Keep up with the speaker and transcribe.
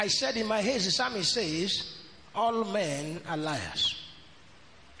I said in my haste, the psalmist says, all men are liars.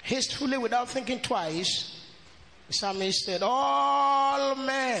 Hastily, without thinking twice, the psalmist said, all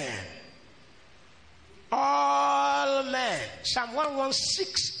men. Psalm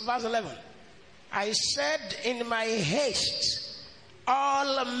 116, verse 11. I said in my haste,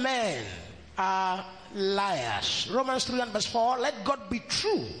 all men are liars. Romans 3 and verse 4. Let God be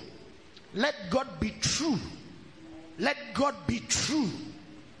true. Let God be true. Let God be true.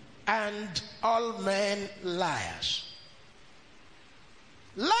 And all men liars.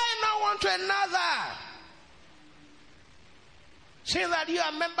 Lie not one to another, saying that you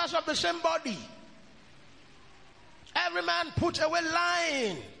are members of the same body. Every man put away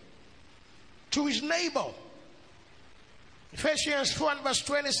lying to his neighbor. Ephesians 4 and verse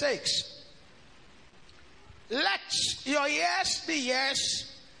 26. Let your yes be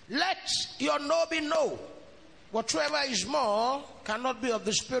yes, let your no be no. Whatsoever is more cannot be of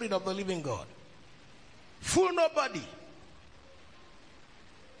the Spirit of the living God. Fool nobody.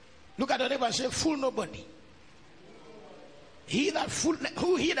 Look at the neighbor and say, fool nobody. He that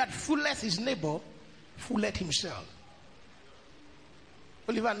fooleth his neighbor, fooleth himself.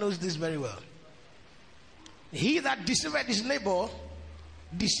 Oliver knows this very well. He that deceiveth his neighbor,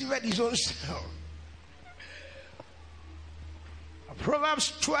 deceiveth his own self.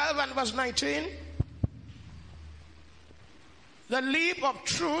 Proverbs 12 and verse 19. The lip of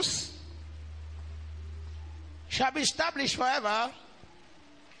truth shall be established forever,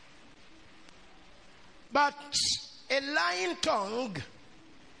 but a lying tongue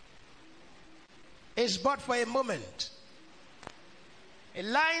is but for a moment. A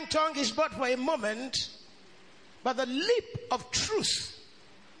lying tongue is but for a moment, but the lip of truth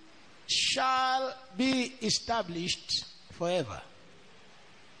shall be established forever.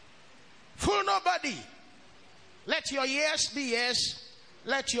 Fool nobody. Let your yes be yes,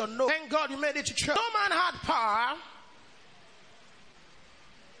 let your no. Thank God you made it to church. No man had power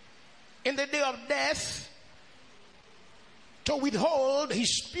in the day of death to withhold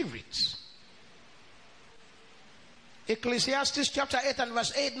his spirit. Ecclesiastes chapter 8 and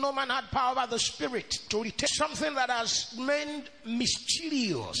verse 8. No man had power over the spirit to retain something that has remained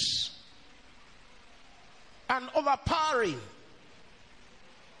mysterious and overpowering,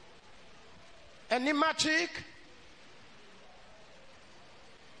 enigmatic,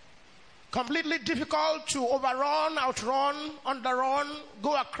 completely difficult to overrun, outrun, underrun,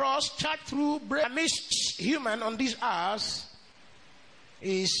 go across, charge through, break amidst human on this earth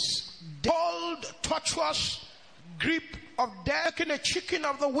is bold, tortuous grip of death, taking a chicken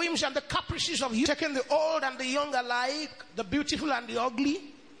of the whims and the caprices of you, taking the old and the young alike, the beautiful and the ugly,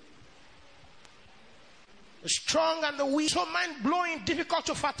 the strong and the weak. So mind-blowing, difficult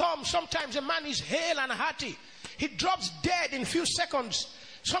to fathom. Sometimes a man is hale and hearty, he drops dead in a few seconds.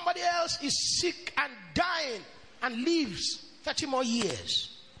 Somebody else is sick and dying and lives 30 more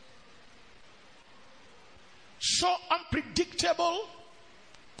years. So unpredictable,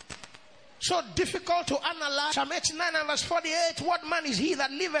 so difficult to analyze. Psalm 89 and verse 48. What man is he that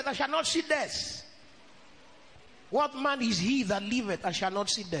liveth and shall not see death? What man is he that liveth and shall not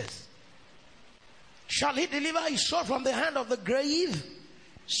see death? Shall he deliver his soul from the hand of the grave?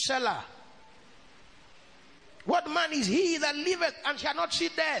 Selah. What man is he that liveth and shall not see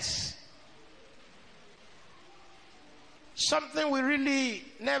death? Something we really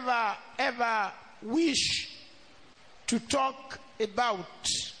never ever wish to talk about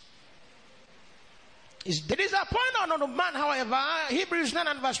is the disappointment on a man, however. Hebrews 9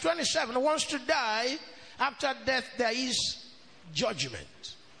 and verse 27 wants to die. After death there is judgment.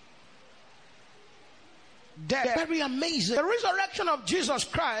 Death, very amazing. The resurrection of Jesus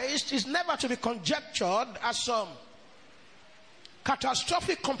Christ is never to be conjectured as some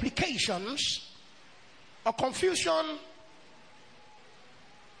catastrophic complications or confusion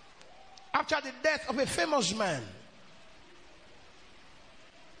after the death of a famous man.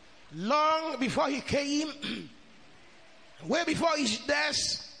 Long before he came, way before his death,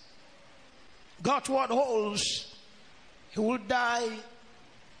 God's word holds he will die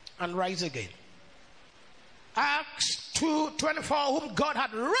and rise again. Acts 2:24, whom God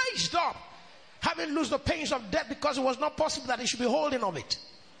had raised up, having loosed the pains of death, because it was not possible that he should be holding of it.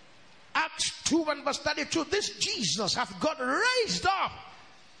 Acts 2 and verse 32, this Jesus hath God raised up,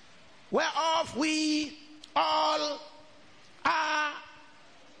 whereof we all are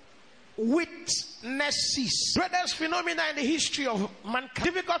witnesses. Greatest phenomena in the history of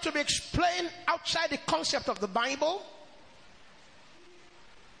mankind, difficult to be explained outside the concept of the Bible,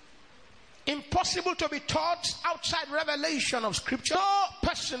 impossible to be taught outside revelation of Scripture. No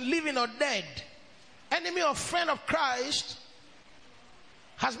person, living or dead, enemy or friend of Christ,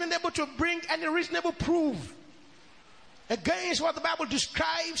 has been able to bring any reasonable proof against what the Bible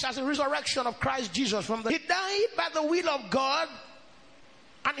describes as the resurrection of Christ Jesus from the dead. He died by the will of God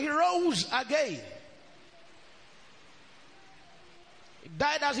and he rose again. He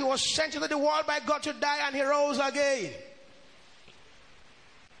died as he was sent into the world by God to die, and he rose again.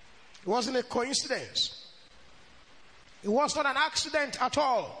 It wasn't a coincidence. It was not an accident at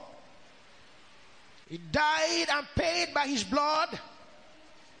all. He died and paid by his blood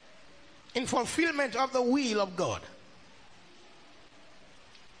in fulfillment of the will of God.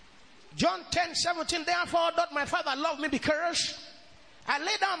 John 10:17, therefore doth my Father love me, because I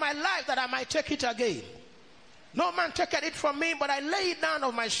lay down my life that I might take it again. No man taketh it from me, but I lay it down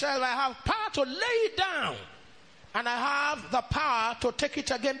of myself. I have power to lay it down, and I have the power to take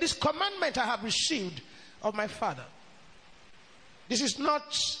it again. This commandment I have received of my Father. This is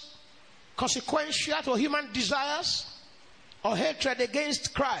not consequential to human desires or hatred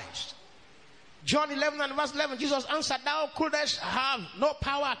against Christ. John 11 and verse 11, Jesus answered, thou couldest have no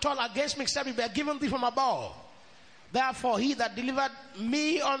power at all against me, except it be given thee from above. Therefore he that delivered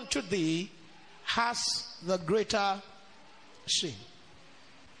me unto thee has the greater sin.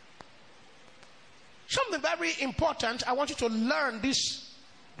 Something very important I want you to learn this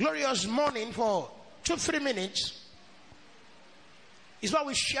glorious morning for 2-3 minutes is what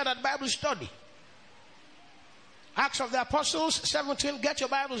we shared at Bible study. Acts of the Apostles 17. Get your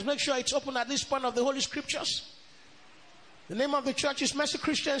Bibles, make sure it's open at this point of the Holy Scriptures. The name of the church is Mercy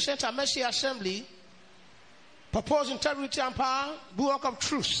Christian Center, Mercy Assembly. Purpose, integrity and power, bulwark of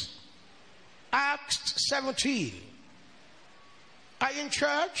truth. Acts 17. Are you in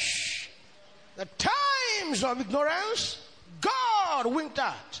church? The times of ignorance God winked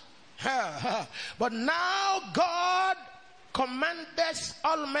at. But now God commandeth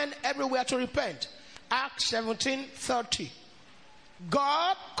all men everywhere to repent. Acts 17:30.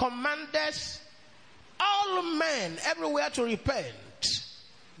 God commandeth all men everywhere to repent.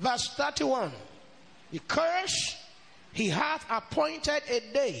 Verse 31. Because he hath appointed a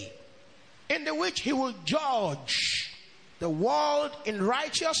day in the which he will judge the world in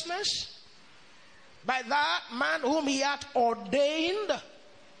righteousness by that man whom he hath ordained.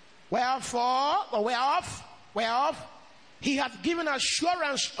 Wherefore, or whereof he hath given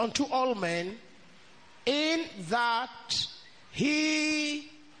assurance unto all men, in that he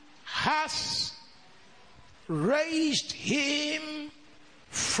has raised him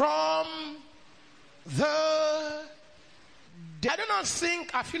from the dead. I do not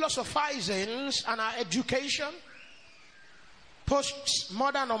think our philosophizings and our education,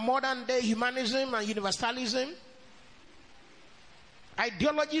 post-modern or modern day humanism and universalism,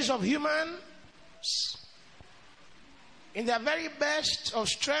 ideologies of humans in their very best of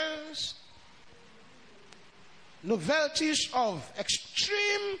strengths, novelties of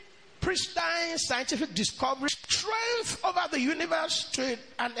extreme, pristine scientific discovery, strength over the universe to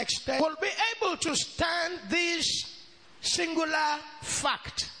an extent, will be able to stand this singular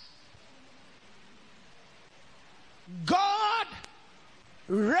fact. God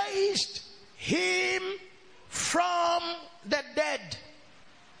raised him from the dead.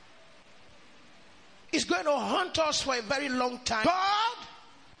 It's going to haunt us for a very long time. God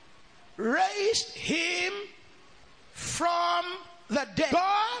raised him from the dead.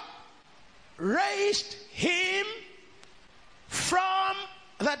 God raised him from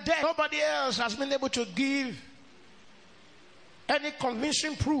the dead. Nobody else has been able to give any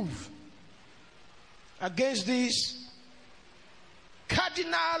convincing proof against this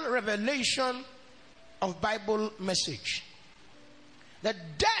cardinal revelation of Bible message. The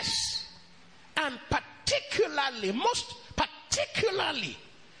death, and particularly, most particularly,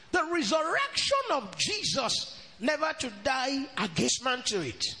 the resurrection of Jesus, never to die against man to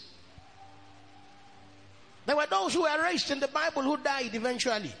it. There were those who were raised in the Bible who died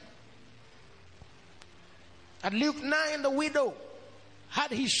eventually. At Luke 9, the widow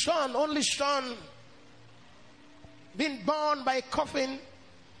had his son, only son, been born by a coffin,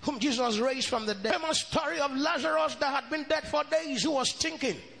 whom Jesus raised from the dead. The famous story of Lazarus that had been dead for days, who was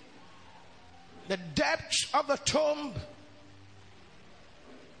stinking. The depths of the tomb,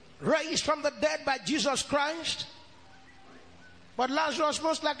 raised from the dead by Jesus Christ. But Lazarus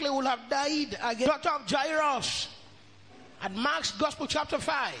most likely would have died again. Daughter of Jairus, at Mark's Gospel chapter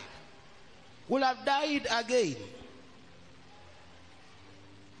 5, will have died again.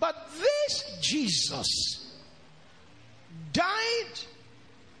 But this Jesus died,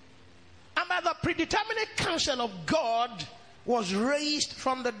 and by the predetermined counsel of God was raised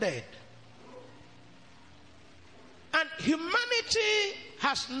from the dead. And humanity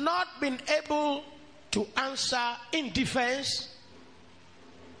has not been able to answer in defense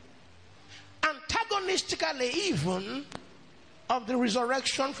realistically even of the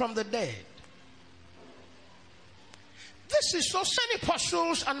resurrection from the dead. This is so many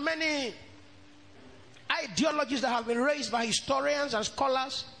postulates and many ideologies that have been raised by historians and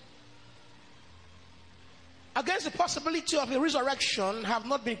scholars against the possibility of a resurrection have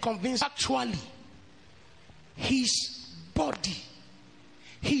not been convinced. Actually, his body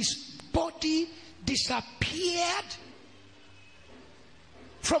disappeared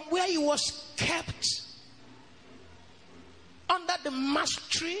from where he was kept under the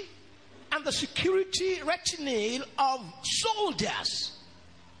mastery and the security retinue of soldiers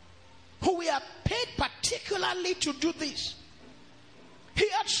who were paid particularly to do this. He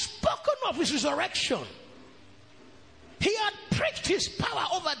had spoken of his resurrection. He had preached his power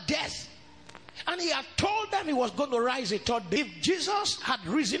over death. And he had told them he was going to rise a third day. If Jesus had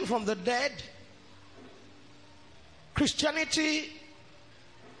risen from the dead, Christianity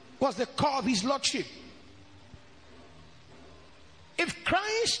was the core of his lordship. If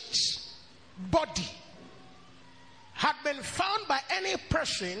Christ's body had been found by any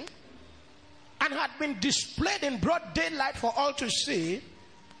person and had been displayed in broad daylight for all to see,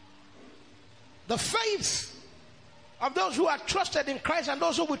 the faith of those who are trusted in Christ and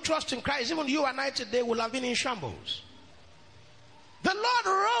those who will trust in Christ, even you and I today, will have been in shambles. The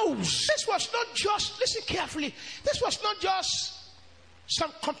Lord rose. This was not just, listen carefully, this was not just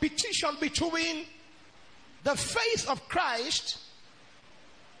some competition between the faith of Christ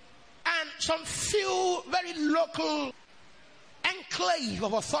and some few very local enclave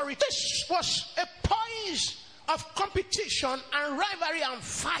of authority. This was a poise of competition and rivalry and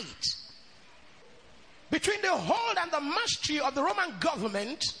fight between the hold and the mastery of the Roman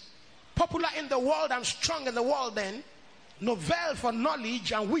government, popular in the world and strong in the world then, novel for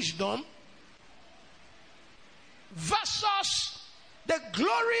knowledge and wisdom, versus the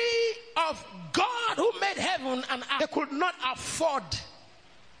glory of God who made heaven and earth. They could not afford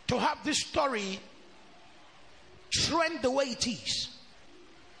to have this story trend the way it is.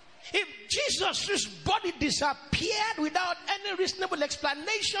 If Jesus' body disappeared without any reasonable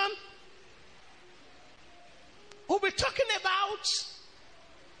explanation, we'll be talking about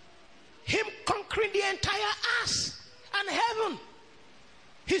him conquering the entire earth and heaven.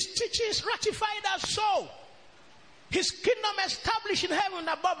 His teachings ratified as so. His kingdom established in heaven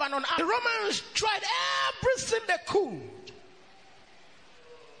above and on earth. The Romans tried everything they could,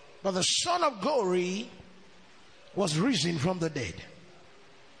 but the Son of Glory was risen from the dead.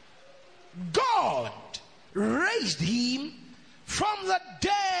 God raised him from the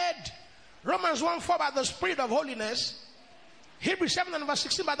dead. Romans 1:4, by the Spirit of holiness. Hebrews 7 and verse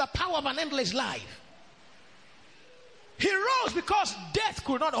 16, by the power of an endless life. He rose because death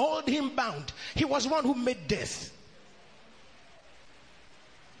could not hold him bound. He was one who made death.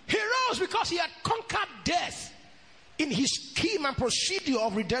 He rose because he had conquered death in his scheme and procedure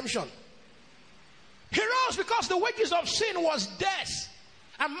of redemption. He rose because the wages of sin was death.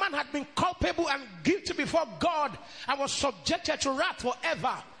 And man had been culpable and guilty before God and was subjected to wrath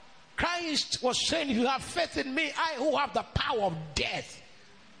forever. Christ was saying, if you have faith in me, I who have the power of death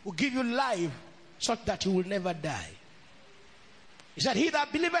will give you life such that you will never die. He said, he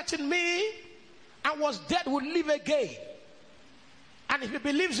that believeth in me and was dead will live again. And if he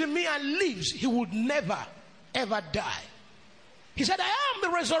believes in me and lives, he would never, ever die. He said, I am the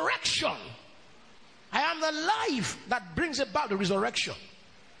resurrection. I am the life that brings about the resurrection.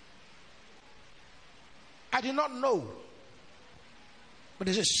 I did not know. But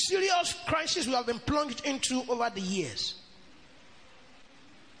there's a serious crisis we have been plunged into over the years.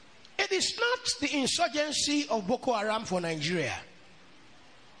 It is not the insurgency of Boko Haram for Nigeria.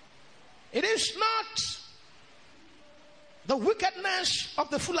 It is not the wickedness of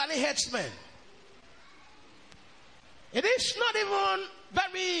the Fulani headsmen. It is not even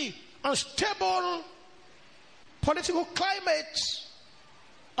very unstable political climate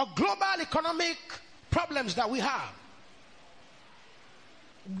or global economic problems that we have.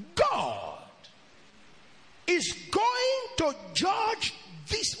 God is going to judge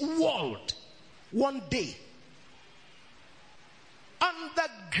this world one day on the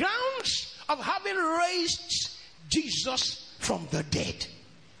grounds of having raised Jesus from the dead.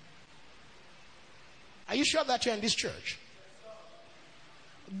 Are you sure that you're in this church?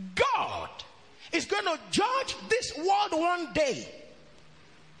 God is going to judge this world one day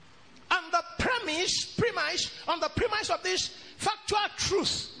on the premise of this factual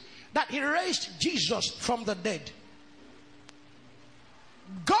truth that he raised Jesus from the dead.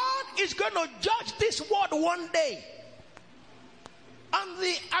 God is going to judge this world one day on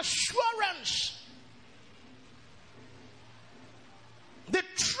the assurance, the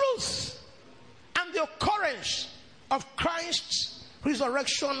truth, and the of Christ's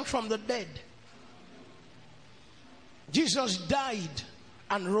resurrection from the dead. Jesus died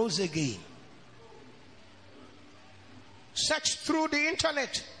and rose again. Search through the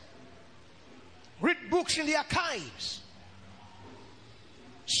internet. Read books in the archives.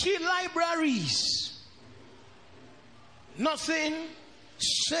 See libraries. Nothing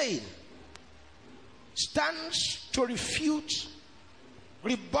sane stands to refute,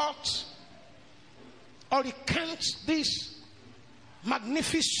 rebut, or recant this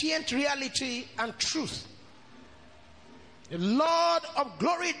magnificent reality and truth. The Lord of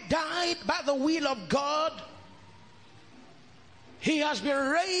glory died by the will of God. He has been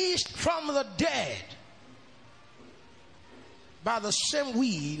raised from the dead by the same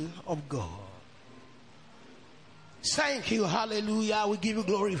will of God. Thank you, hallelujah. We give you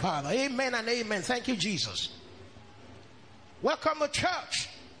glory, Father. Amen and amen. Thank you, Jesus. Welcome to church.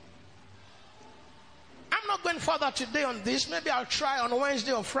 I'm not going further today on this. Maybe I'll try on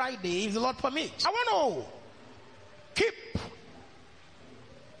Wednesday or Friday if the Lord permits. I want to keep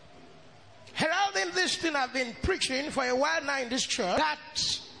heralding this thing I've been preaching for a while now in this church, that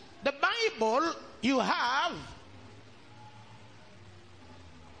the Bible you have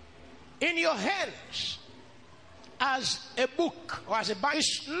in your hands as a book or as a Bible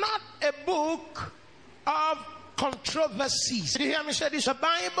is not a book of controversies. Did you hear me say this? The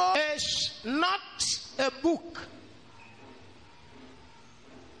Bible is not a book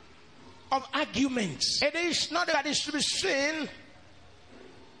of arguments. It is not that it should be seen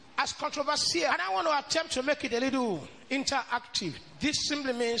as controversial. And I want to attempt to make it a little interactive. This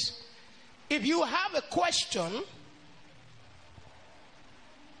simply means if you have a question,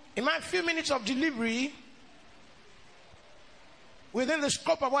 in my few minutes of delivery, within the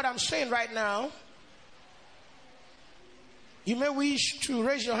scope of what I'm saying right now, you may wish to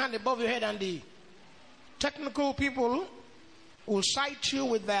raise your hand above your head and the technical people will cite you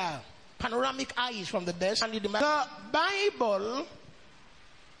with their panoramic eyes from the desk. And the Bible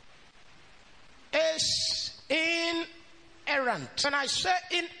is inerrant. When I say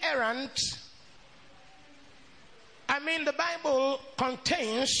inerrant, I mean the Bible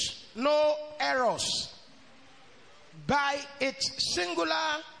contains no errors. By its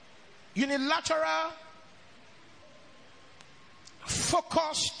singular, unilateral,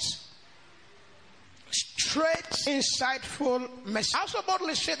 focused, straight, insightful message. I also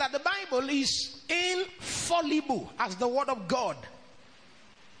boldly say that the Bible is infallible as the Word of God.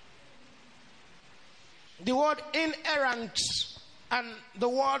 The word inerrant and the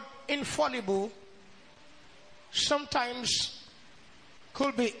word infallible sometimes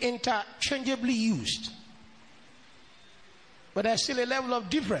could be interchangeably used. But there's still a level of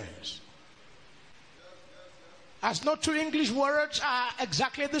difference. As no two English words are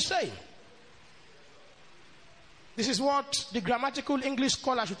exactly the same. This is what the grammatical English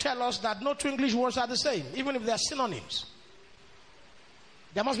scholars should tell us, that no two English words are the same, even if they are synonyms.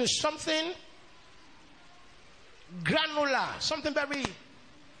 There must be something granular, something very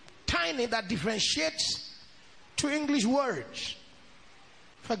tiny that differentiates two English words.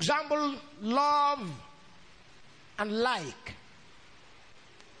 For example, love and like,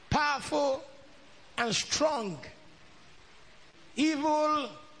 powerful and strong, evil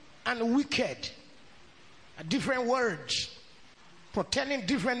and wicked are different words portending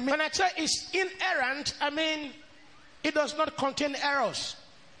different meanings. When I say it's inerrant, I mean it does not contain errors.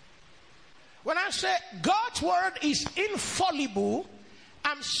 When I say God's word is infallible,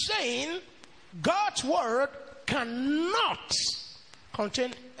 I'm saying God's word cannot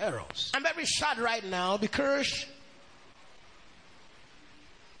contain errors. I'm very sad right now because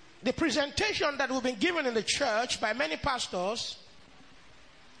the presentation that we've been given in the church by many pastors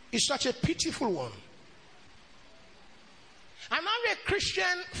is such a pitiful one. And every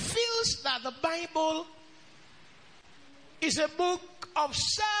Christian feels that the Bible is a book of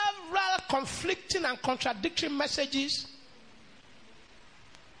several conflicting and contradictory messages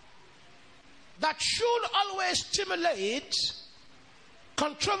that should always stimulate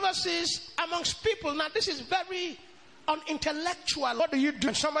controversies amongst people. Now, this is very unintellectual. What do you do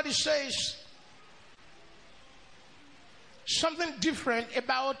when somebody says something different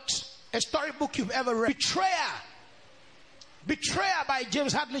about a storybook you've ever read? Betrayal by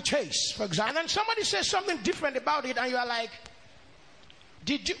James Hadley Chase, for example. And then somebody says something different about it, and you are like,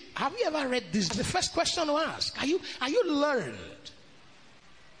 have you ever read this? The first question to ask, are you learned?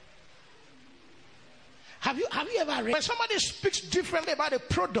 Have you ever read? When somebody speaks differently about a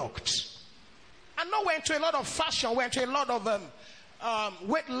product, I know we're into a lot of fashion, we're into a lot of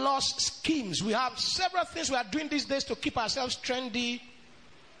weight loss schemes. We have several things we are doing these days to keep ourselves trendy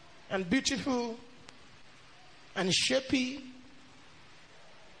and beautiful. and shapy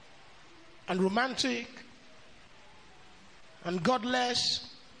and romantic and godless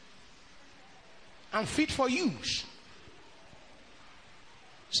and fit for use.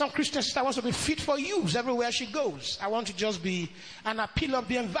 Some Christian sister wants to be fit for use everywhere she goes. I want to just be an appeal of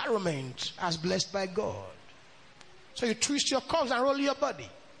the environment as blessed by God. So you twist your curves and roll your body.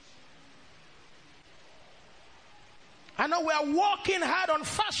 I know we are working hard on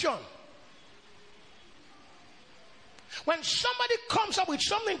fashion. When somebody comes up with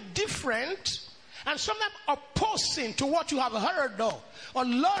something different and something opposing to what you have heard or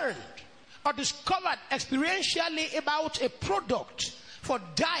learned or discovered experientially about a product for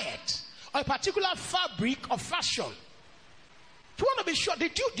diet or a particular fabric or fashion, you want to be sure,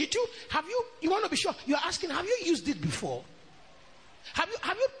 you want to be sure, you're asking, have you used it before? Have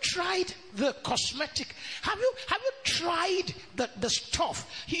you tried the cosmetic? Have you tried the stuff?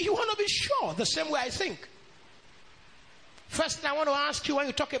 You want to be sure, the same way I think. First thing I want to ask you when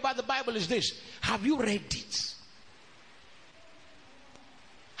you talk about the Bible is this: have you read it?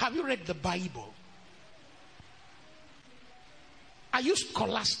 Have you read the Bible? Are you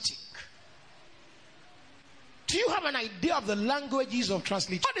scholastic? Do you have an idea of the languages of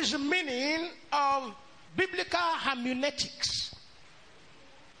translation? What is the meaning of biblical hermeneutics?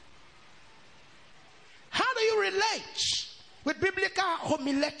 How do you relate with biblical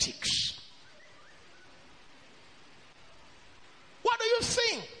homiletics? What do you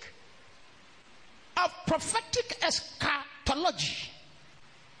think of prophetic eschatology?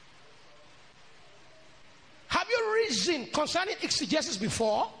 Have you reasoned concerning exegesis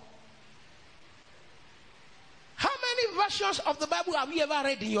before? How many versions of the Bible have you ever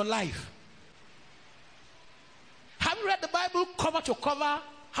read in your life? Have you read the Bible cover to cover?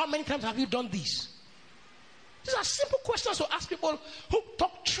 How many times have you done this? These are simple questions to ask people who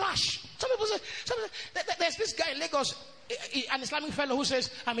talk trash. Some people say, there's this guy in Lagos, an Islamic fellow, who says,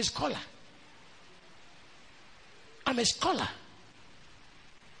 I'm a scholar. I'm a scholar.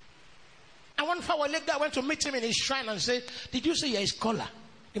 And one fellow later went to meet him in his shrine and said, did you say you're a scholar?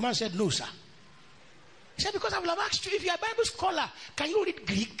 The man said, no, sir. He said, because I will have asked you, if you're a Bible scholar, can you read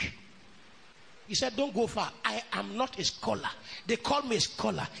Greek? He said, don't go far. I am not a scholar. They call me a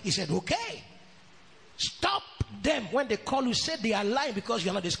scholar. He said, okay. Stop them when they call you. Say they are lying because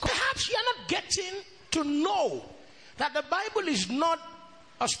you're not a scholar. Perhaps you're not getting to know that the Bible is not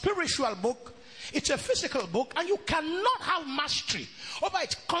a spiritual book. It's a physical book, and you cannot have mastery over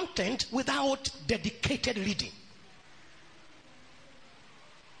its content without dedicated reading.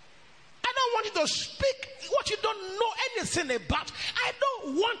 I don't want you to speak what you don't know anything about. I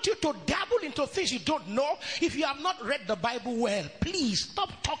don't want you to dabble into things you don't know. If you have not read the Bible well, please stop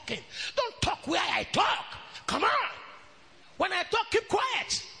talking. Don't talk where I talk. Come on. When I talk, keep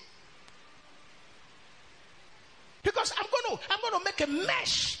quiet. Because I'm going to make a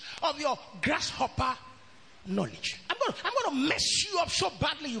mess of your grasshopper knowledge. I'm going to mess you up so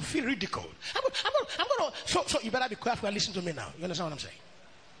badly you feel ridiculed. So you better be careful and listen to me now. You understand what I'm saying?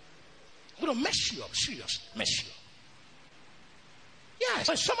 I'm going to mess you up, serious, mess you up. Yes,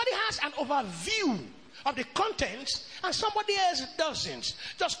 when somebody has an overview of the contents and somebody else doesn't,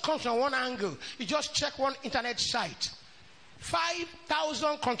 just comes from one angle. You just check one internet site.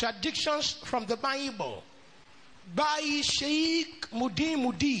 5,000 contradictions from the Bible by Sheikh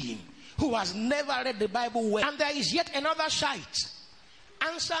Mudin, who has never read the Bible well. And there is yet another site.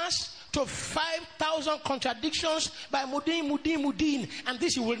 Answers to 5,000 contradictions by Mudin, and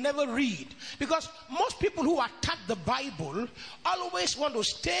this you will never read, because most people who attack the Bible always want to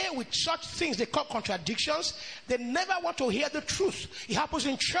stay with such things they call contradictions. They never want to hear the truth. It happens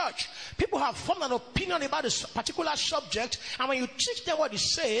in church. People have formed an opinion about a particular subject, and when you teach them what it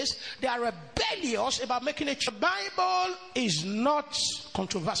says, they are rebellious about making it. The Bible is not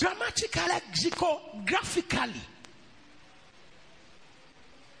controversial. Grammatically, lexicographically,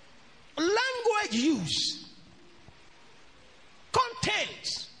 language use,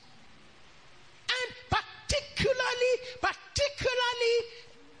 content, and particularly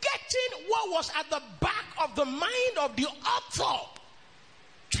getting what was at the back of the mind of the author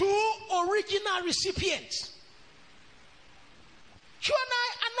to original recipients. You and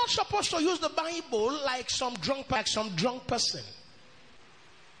I are not supposed to use the Bible like some drunk person.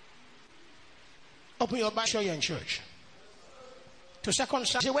 Open your Bible, show you in church. To 2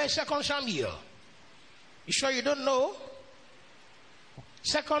 Samuel. Where's 2 Samuel? You sure you don't know?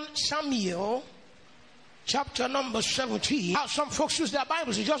 2 Samuel chapter number 17. How some folks use their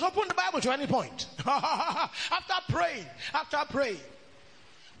Bibles. You just open the Bible to any point. After praying.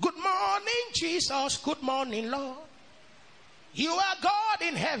 Good morning, Jesus. Good morning, Lord. You are God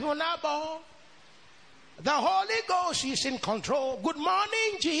in heaven above. The Holy Ghost is in control. Good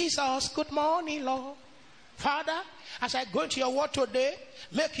morning, Jesus. Good morning, Lord. Father, as I go into your word today,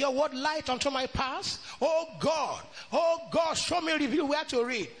 make your word light unto my path. Oh God, show me, reveal where to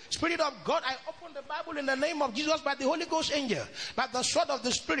read. Spirit of God, I open the Bible in the name of Jesus by the Holy Ghost angel, by the sword of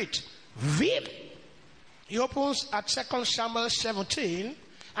the Spirit. Reveal. He opens at 2 Samuel 17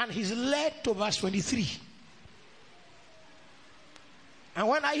 and he's led to verse 23. And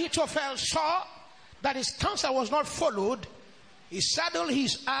when Ahithophel saw that his counsel was not followed, he saddled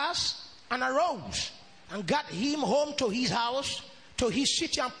his ass and arose and got him home to his house, to his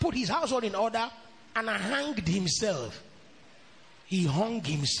city, and put his household in order, and hanged himself. He hung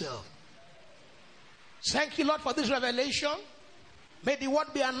himself. Thank you, Lord, for this revelation. May the word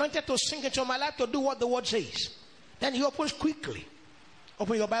be anointed to sink into my life to do what the word says. Then he opens quickly.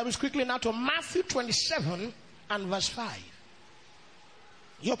 Open your Bibles quickly now to Matthew 27 and verse 5.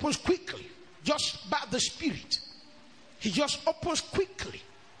 He opens quickly, just by the Spirit. He just opens quickly.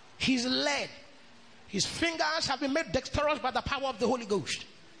 He's led. His fingers have been made dexterous by the power of the Holy Ghost.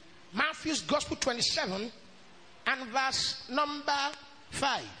 Matthew's Gospel 27 and verse number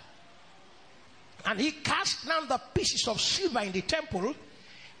 5. And he cast down the pieces of silver in the temple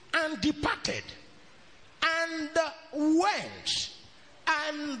and departed and went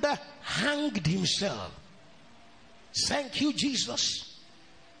and hanged himself. Thank you, Jesus.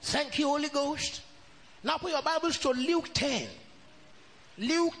 Thank you, Holy Ghost. Now put your Bibles to Luke 10.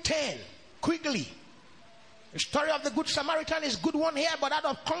 Luke 10, quickly. The story of the Good Samaritan is a good one here, but out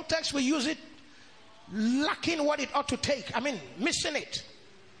of context we use it lacking what it ought to take. Missing it.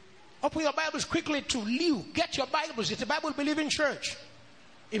 Open your Bibles quickly to Luke. Get your Bibles. It's a Bible-believing church.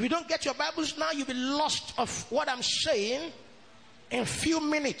 If you don't get your Bibles now, you'll be lost of what I'm saying in a few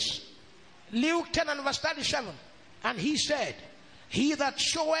minutes. Luke 10 and verse 37. And he said, he that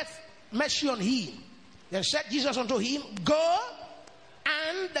showeth mercy on him. Then said Jesus unto him, go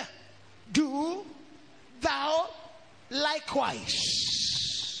and do thou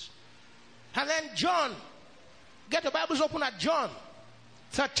likewise. And then John, get the Bibles open at John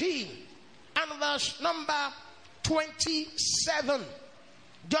 13 and verse number 27.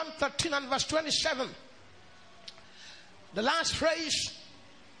 John 13 and verse 27. The last phrase,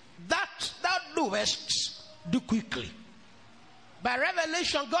 that thou doest, do quickly. By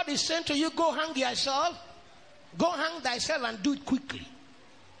revelation, God is saying to you, go hang yourself, go hang thyself and do it quickly.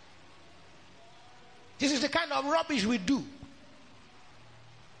 This is the kind of rubbish we do.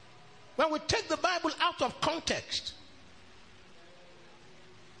 When we take the Bible out of context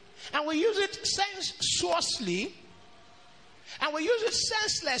and we use it sensuously and we use it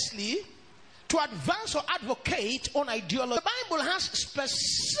senselessly to advance or advocate on ideology. The Bible has a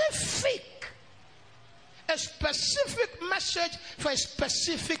specific message for a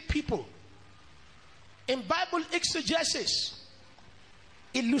specific people. In Bible exegesis,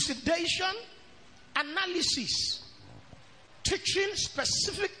 elucidation, analysis, teaching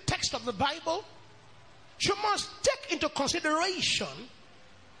specific text of the Bible, you must take into consideration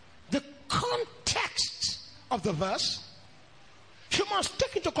the context of the verse. You must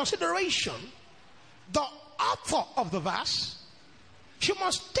take into consideration the author of the verse. You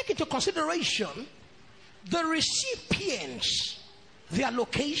must take into consideration the recipients, their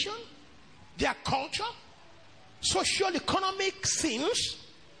location, their culture, socio-economic things.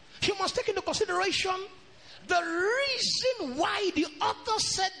 You must take into consideration the reason why the author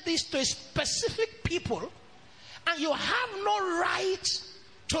said this to a specific people, and you have no right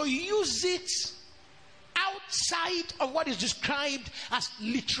to use it outside of what is described as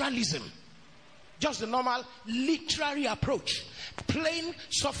literalism. Just the normal literary approach, plain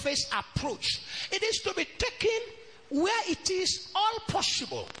surface approach. It is to be taken where it is all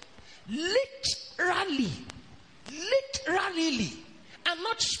possible, literally, and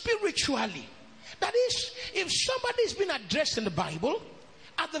not spiritually. That is, if somebody is being addressed in the Bible,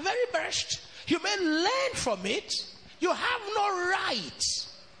 at the very best, you may learn from it. You have no right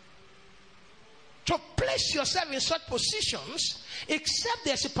to place yourself in such positions except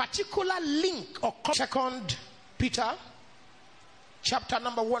there's a particular link or 2 Peter chapter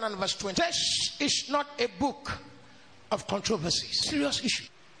number 1 and verse 20. This is not a book of controversies. Serious issue.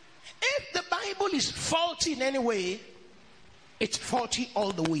 If the Bible is faulty in any way, it's faulty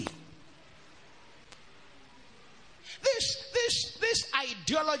all the way. This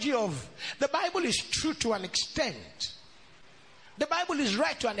ideology of the Bible is true to an extent, the Bible is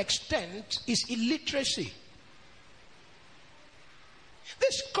right to an extent, is illiteracy.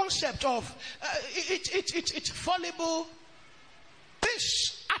 This concept of it's fallible,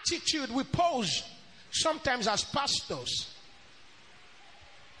 this attitude we pose sometimes as pastors,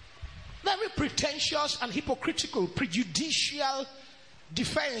 very pretentious. pretentious and hypocritical, prejudicial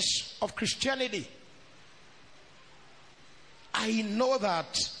defense of Christianity. I know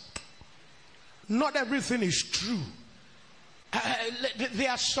that not everything is true. There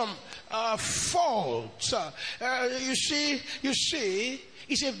are some faults. You see,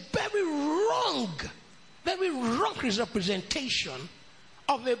 it's a very wrong representation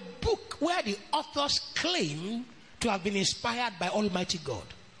of a book where the authors claim to have been inspired by Almighty God.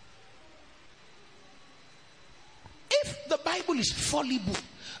 If the Bible is fallible,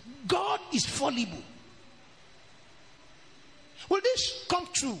 God is fallible. Will this come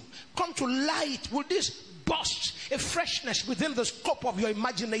to light? Will this burst a freshness within the scope of your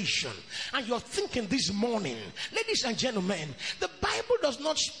imagination and your thinking this morning? Ladies and gentlemen, the Bible does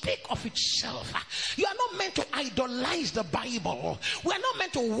not speak of itself. You are not meant to idolize the Bible. We are not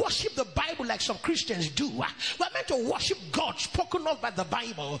meant to worship the Bible like some Christians do. We are meant to worship God spoken of by the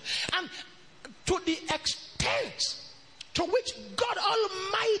Bible. And to the extent to which God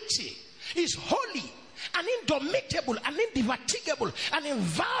Almighty is holy and indomitable and indefatigable and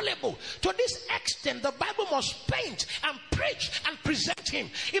inviolable, to this extent the Bible must paint and preach and present him.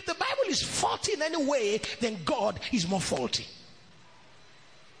 If the Bible is faulty in any way, then God is more faulty.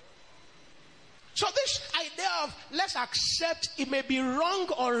 So this idea of let's accept it may be wrong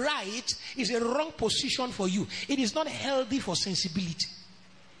or right is a wrong position for you. It is not healthy for sensibility.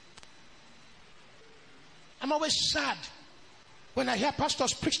 I'm always sad when I hear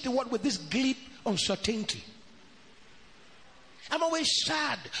pastors preach the word with this glib uncertainty. I'm always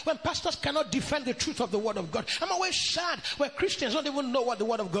sad when pastors cannot defend the truth of the word of God. I'm always sad when Christians don't even know what the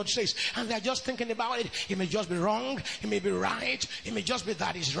word of God says, and they're just thinking about it. It may just be wrong, it may be right, it may just be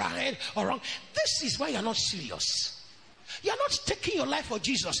that is right or wrong. This is why you're not serious. You're not taking your life for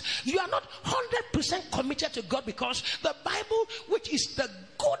Jesus. You are not 100% committed to God, because the Bible, which is the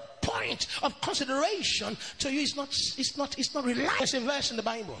good point of consideration to you, is not reliable. There's a verse in the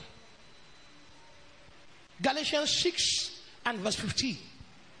Bible, Galatians 6 and verse 15.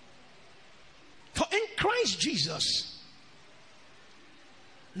 For in Christ Jesus,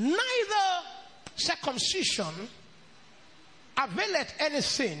 neither circumcision availeth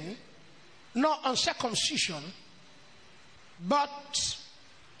anything, nor uncircumcision, but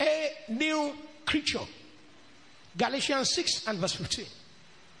a new creature. Galatians 6 and verse 15.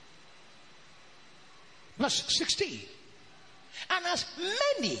 Verse 16. And as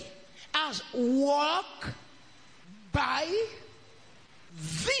many as walk by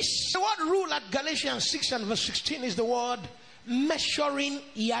this. The word rule at Galatians 6 and verse 16 is the word measuring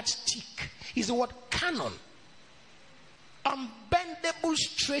yardstick. Is the word canon. Unbendable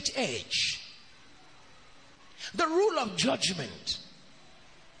straight edge. The rule of judgment.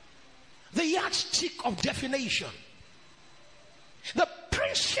 The yardstick of definition. The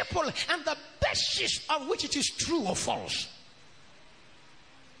principle and the basis of which it is true or false.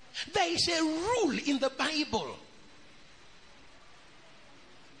 There is a rule in the Bible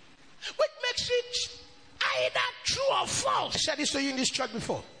which makes it either true or false. I said this to you in this church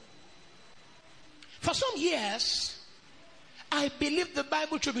before. For some years, I believed the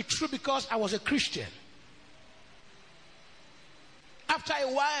Bible to be true because I was a Christian. After a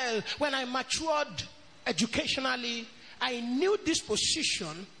while, when I matured educationally, I knew this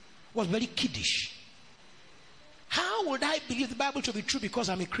position was very kiddish. How would I believe the Bible to be true because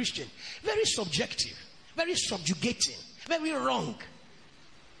I'm a Christian? Very subjective, very subjugating, very wrong.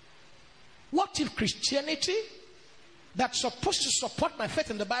 What if Christianity that's supposed to support my faith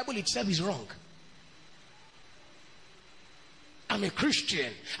in the Bible itself is wrong? I'm a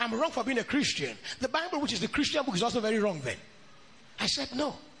Christian. I'm wrong for being a Christian. The Bible, which is the Christian book, is also very wrong then. I said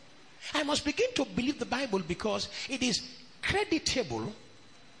no. I must begin to believe the Bible because it is creditable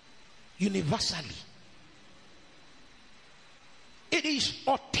universally. It is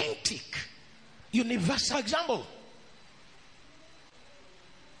authentic universal. For example,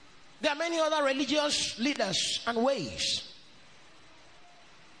 there are many other religious leaders and ways.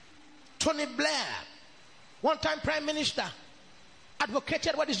 Tony Blair, one-time prime minister,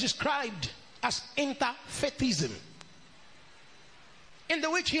 advocated what is described as interfaithism, in the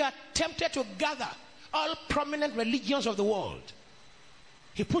which he attempted to gather all prominent religions of the world.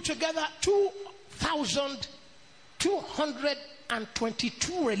 He put together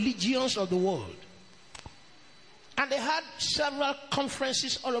 2,222 religions of the world. And they had several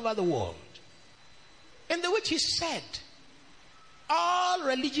conferences all over the world, in the which he said all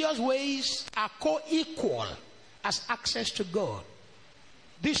religious ways are co-equal as access to God.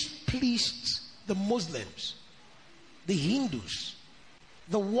 This pleased the Muslims, the Hindus,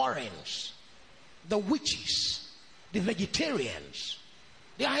 the Warrens, the witches, the vegetarians,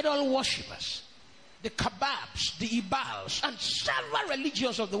 the idol worshippers, the kebabs, the ibals, and several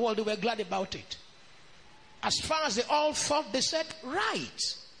religions of the world, they were glad about it. As far as they all thought, they said,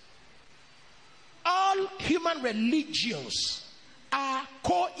 right. All human religions are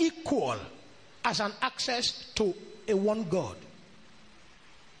co-equal as an access to a one God.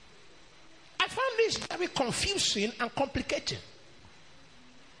 I found this very confusing and complicating.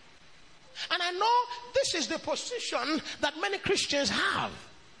 And I know this is the position that many Christians have.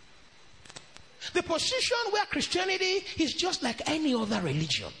 The position where Christianity is just like any other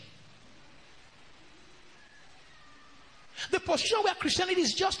religion. The position where Christianity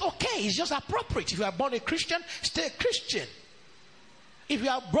is just okay, it's just appropriate. If you are born a Christian, stay a Christian. If you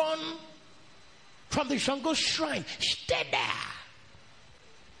are born from the Shango shrine, stay there.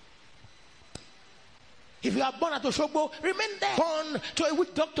 If you are born at Osogbo, remain there. Born to a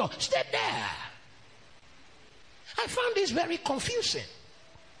witch doctor, stay there. I found this very confusing.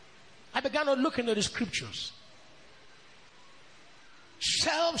 I began to look into the scriptures.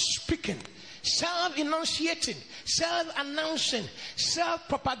 Self-speaking, self-enunciating, self-announcing,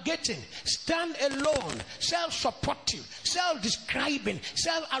 self-propagating, stand alone, self-supportive, self-describing,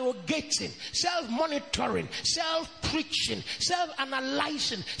 self-arrogating, self-monitoring, self-preaching,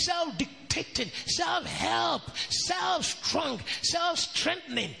 self-analyzing, self-dictating, self-help, self-strong,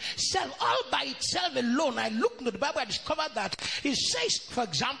 self-strengthening, all by itself alone. I looked into the Bible, I discovered that it says, for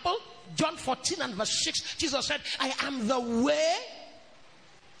example, John 14 and verse 6, Jesus said, I am the way,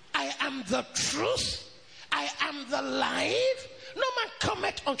 I am the truth, I am the life. No man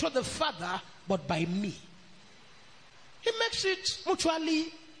cometh unto the Father but by me. He makes it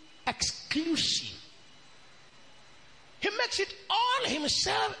mutually exclusive. He makes it all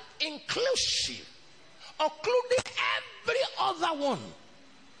himself inclusive, including every other one.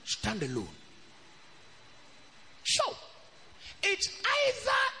 Stand alone. So, it's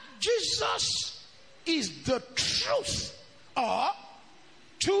either Jesus is the truth or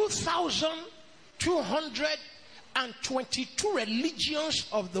 2,222 religions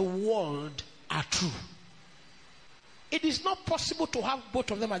of the world are true. It is not possible to have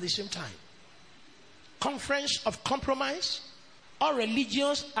both of them at the same time. Conference of compromise, all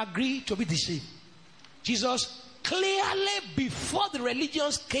religions agree to be the same. Jesus clearly, before the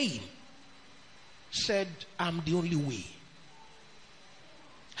religions came, said, I'm the only way.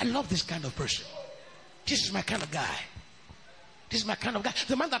 I love this kind of person. This is my kind of guy. This is my kind of guy.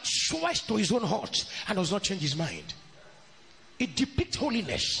 The man that swears to his own heart and does not change his mind. It depicts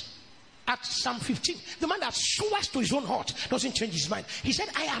holiness. At Psalm 15, the man that swears to his own heart doesn't change his mind. He said,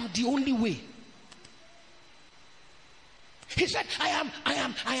 I am the only way. He said, I am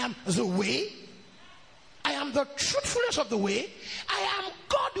the way. I am the truthfulness of the way. I am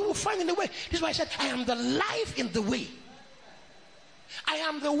God who will find in the way. This is why I said, I am the life in the way. I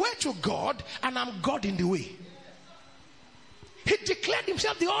am the way to God, and I'm God in the way. He declared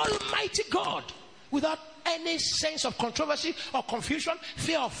himself the Almighty God without any sense of controversy or confusion,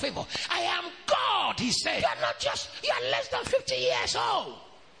 fear or favor. I am God, he said. You are less than 50 years old.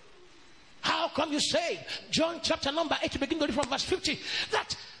 How come you say, John chapter number 8, begin to read from verse 50,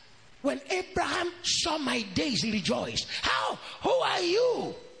 that when Abraham saw my days, he rejoiced. How? Who are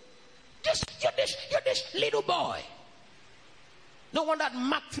you? You're this little boy. No wonder at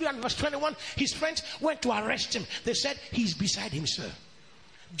Mark 3 and verse 21, his friends went to arrest him. They said, he's beside himself.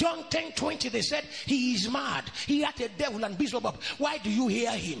 John 10:20, they said, he is mad. He had a devil and Beelzebub. Why do you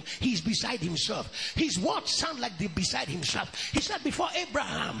hear him? He's beside himself. His words sound like they're beside himself. He said, before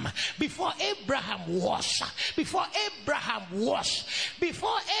Abraham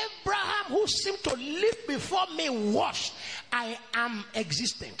who seemed to live before me was, I am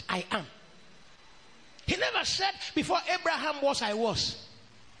existent. I am. He never said, before Abraham was, I was.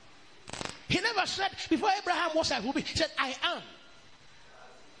 He never said, before Abraham was, I will be. He said, I am.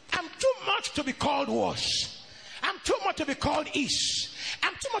 I'm too much to be called was. I'm too much to be called is.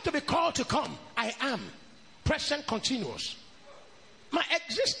 I'm too much to be called to come. I am. Present continuous. My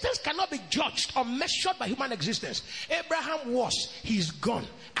existence cannot be judged or measured by human existence. Abraham was. He's gone.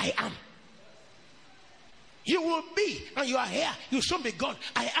 I am. You will be, and you are here. You'll soon be gone.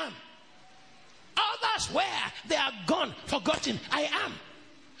 I am. Others where they are gone, forgotten. I am.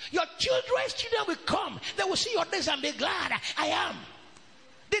 Your children's children will come. They will see your days and be glad. I am.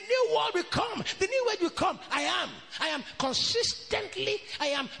 The new world will come. The new age will come. I am. I am consistently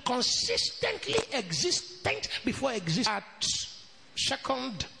existent before existence. At 2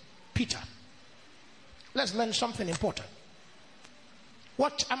 Peter. Let's learn something important.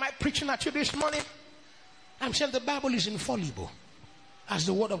 What am I preaching at you this morning? I'm saying the Bible is infallible as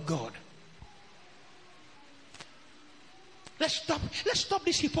the Word of God. Let's stop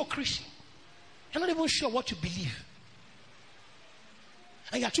this hypocrisy. You're not even sure what you believe.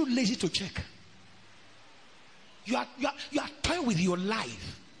 And you're too lazy to check. You are toying with your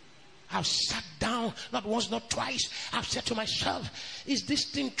life. I've sat down, not once, not twice. I've said to myself, is this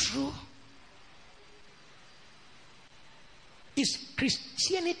thing true? Is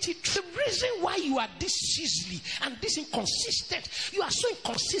Christianity true? The reason why you are this easily and this inconsistent, you are so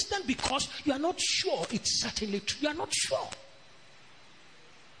inconsistent because you are not sure it's certainly true. You are not sure.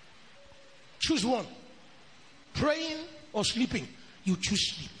 Choose one. Praying or sleeping. You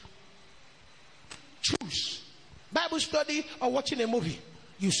choose sleep. Choose. Bible study or watching a movie.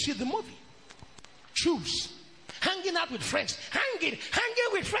 You see the movie. Choose. Hanging out with friends. Hanging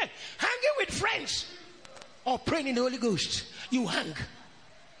with friends. Or praying in the Holy Ghost. You hang.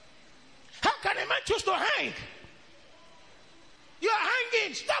 How can a man choose to hang? You are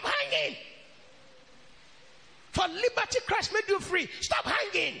hanging. Stop hanging. For liberty Christ made you free. Stop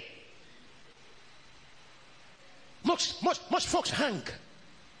hanging. Most folks hang.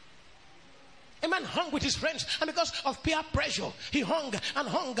 A man hung with his friends, and because of peer pressure, he hung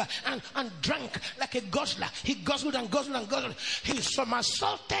and drank like a guzzler. He guzzled and guzzled and guzzled. He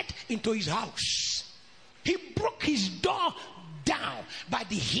somersaulted into his house. He broke his door down by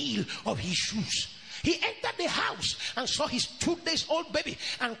the heel of his shoes. He entered the house and saw his 2 days old baby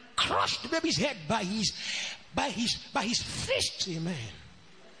and crushed the baby's head by his fist. Amen.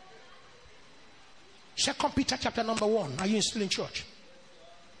 2 Peter chapter number 1. Are you still in church?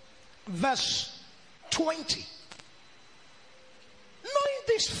 Verse 20. Knowing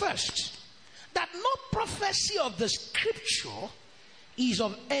this first, that no prophecy of the scripture is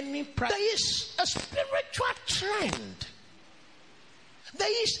of any price. There is a spiritual trend.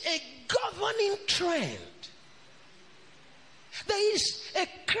 There is a governing trend. There is a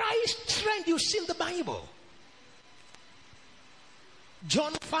Christ trend you see in the Bible.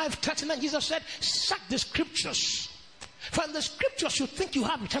 John 5:39, Jesus said, search the scriptures. From the scriptures you think you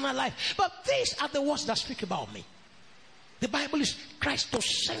have eternal life. But these are the words that speak about me. The Bible is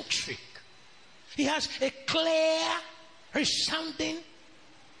Christocentric. It has a clear, resounding,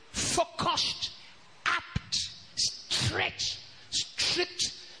 focused, apt, straight,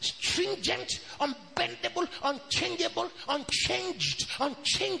 strict, stringent, unbendable, unchangeable,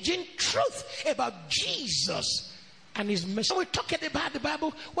 unchanging truth about Jesus and his message. When we're talking about the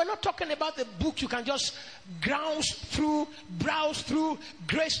Bible, we're not talking about the book you can just browse through,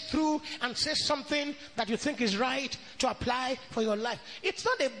 grace through, and say something that you think is right to apply for your life. It's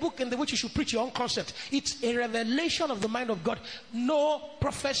not a book in which you should preach your own concept. It's a revelation of the mind of God. No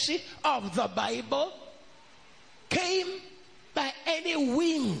prophecy of the Bible came by any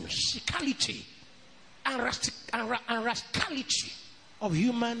whimsicality and rascality of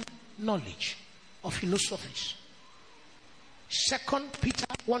human knowledge, of philosophies. 2 Peter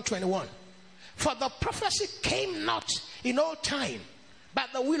 1:21. For the prophecy came not in old time by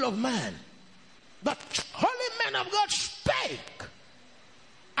the will of man, but holy men of God spake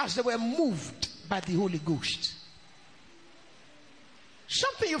as they were moved by the Holy Ghost.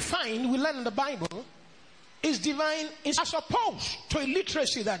 Something you find we learn in the Bible is divine, is as opposed to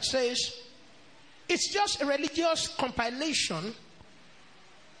illiteracy that says it's just a religious compilation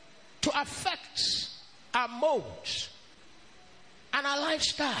to affect our modes and our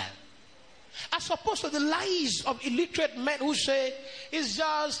lifestyle, as opposed to the lies of illiterate men who say it's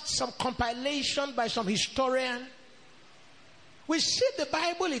just some compilation by some historian. We see the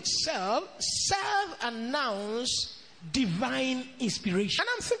Bible itself self-announce divine inspiration. And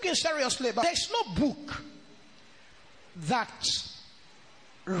I'm thinking seriously, but there's no book that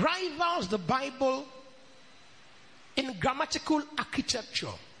rivals the Bible in grammatical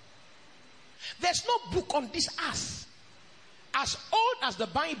architecture. There's no book on this earth as old as the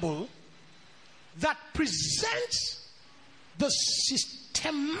Bible that presents the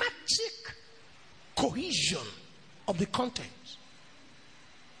systematic cohesion of the content.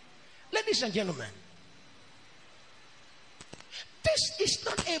 Ladies and gentlemen, this is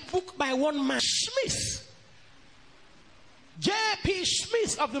not a book by one man. Smith, J.P.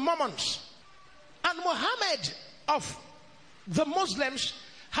 Smith of the Mormons, and Muhammad of the Muslims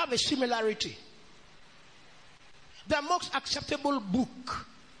have a similarity. The most acceptable book,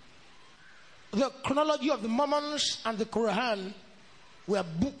 the chronology of the Mormons and the Quran, were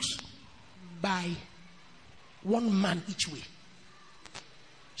books by one man each way.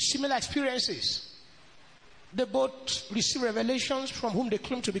 Similar experiences. They both receive revelations from whom they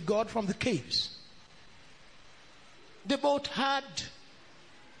claim to be God from the caves. They both had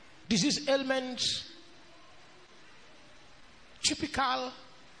disease ailments typical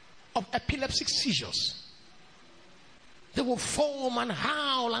of epileptic seizures. They will foam and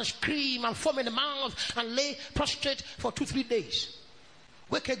howl and scream and foam in the mouth and lay prostrate for 2-3 days.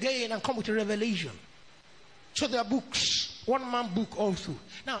 Wake again and come with a revelation. So there are books, one-man book all through.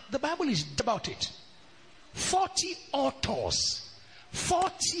 Now, the Bible is about it. 40 authors.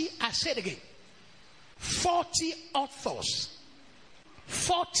 40, I said again. 40 authors.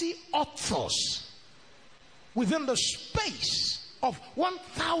 40 authors within the space of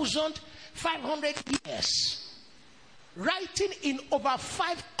 1,500 years. Writing in over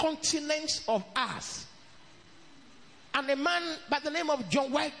 5 continents of earth. And a man by the name of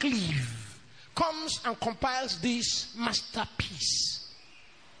John Wycliffe comes and compiles this masterpiece.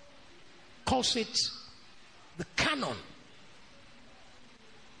 Calls it the canon.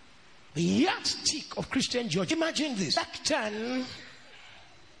 The yardstick of Christian judgment. Imagine this. Back then,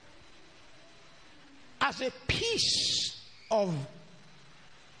 as a piece of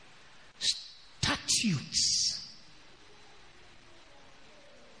statutes.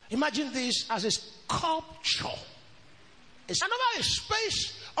 Imagine this as a sculpture. It's another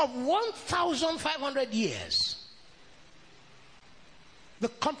space of 1,500 years. The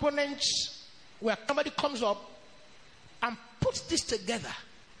components where somebody comes up and puts this together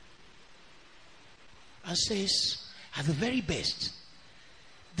and says, at the very best,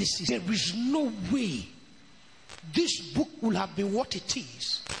 there is no way this book will have been what it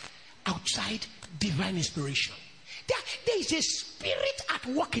is outside divine inspiration. There is a spirit at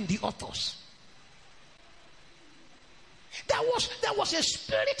work in the authors. There was a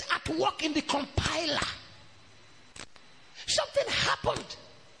spirit at work in the compiler. Something happened.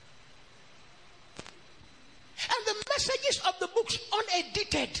 And the messages of the books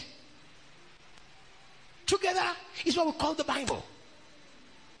unedited together is what we call the Bible,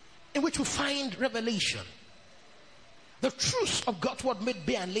 in which we find revelation. The truths of God's word made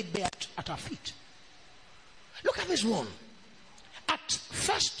bare and laid bare at our feet. Look at this one. At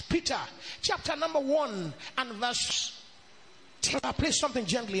 1 Peter chapter number 1 and verse 10. I'll play something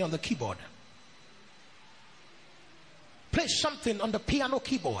gently on the keyboard. Play something on the piano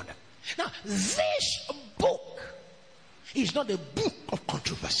keyboard. Now, this book is not a book of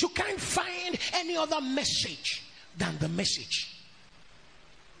controversy. You can't find any other message than the message.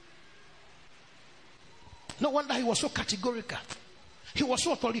 No wonder he was so categorical. He was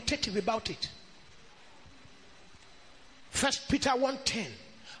so authoritative about it. 1 Peter 1:10,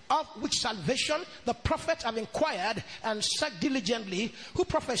 of which salvation the prophets have inquired and searched diligently, who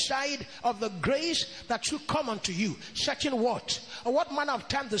prophesied of the grace that should come unto you, searching what? Or what manner of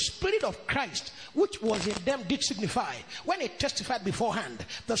time the Spirit of Christ, which was in them, did signify, when it testified beforehand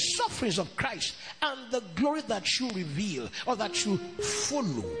the sufferings of Christ and the glory that should reveal, or that should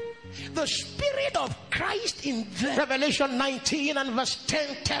follow. The Spirit of Christ in them. Revelation 19 and verse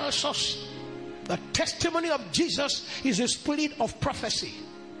 10 tells us the testimony of Jesus is a spirit of prophecy.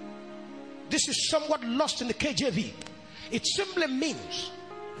 This is somewhat lost in the KJV. It simply means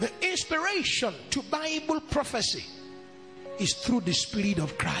the inspiration to Bible prophecy is through the Spirit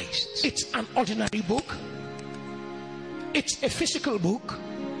of Christ. It's an ordinary book. It's a physical book.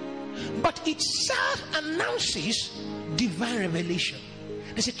 But it self-announces divine revelation.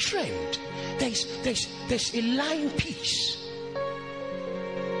 There's a trend. There's a line piece.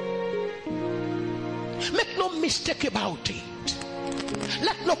 Make no mistake about it.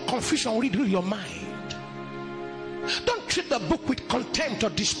 Let no confusion riddle your mind. Don't treat the book with contempt or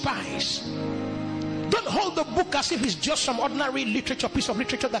despise. Don't hold the book as if it's just some ordinary literature, piece of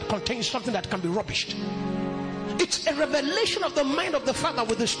literature that contains something that can be rubbished. It's a revelation of the mind of the Father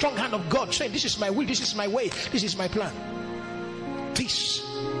with the strong hand of God, saying, this is my will, this is my way, this is my plan. This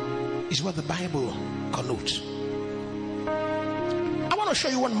is what the Bible connotes. I want to show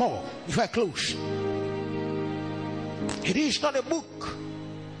you one more before I close. It is not a book.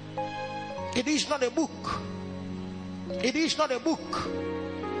 It is not a book. It is not a book.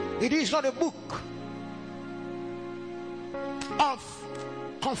 It is not a book of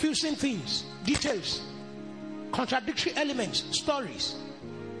confusing things, details, contradictory elements, stories.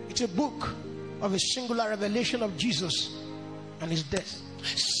 It's a book of a singular revelation of Jesus and his death.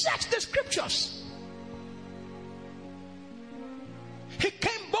 Search the scriptures. He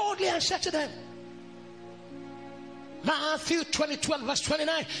came boldly and said to them, Matthew 20:12 verse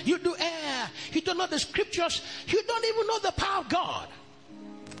 29, you do err. You don't know the scriptures. You don't even know the power of God.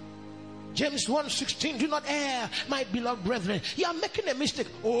 James 1:16, do not err, my beloved brethren. You are making a mistake.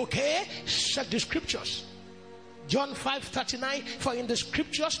 Okay, search the scriptures. John 5:39, for in the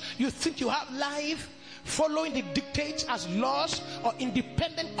scriptures you think you have life, following the dictates as laws or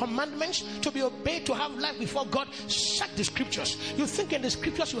independent commandments to be obeyed to have life before God, search the scriptures. You think in the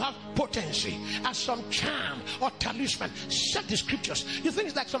scriptures you have potency as some charm or talisman, search the scriptures. You think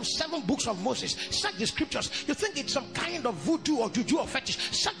it's like some 7 books of Moses, search the scriptures. You think it's some kind of voodoo or juju or fetish,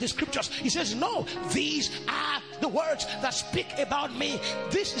 search the scriptures. He says, no, these are the words that speak about me.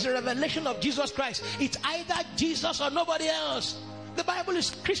 This is a revelation of Jesus Christ. It's either Jesus or nobody else. The Bible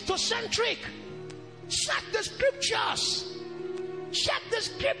is Christocentric. Check the scriptures. Check the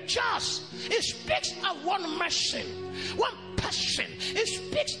scriptures. It speaks of one person, one person. It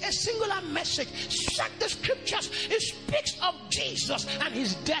speaks a singular message. Check the scriptures. It speaks of Jesus and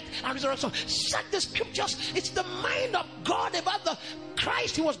his death and resurrection. Check the scriptures. It's the mind of God about the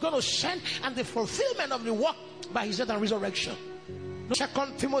Christ he was going to send and the fulfillment of the work by his death and resurrection. 2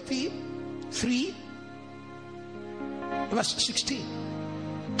 Timothy 3 verse 16.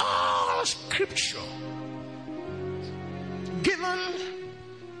 All scripture given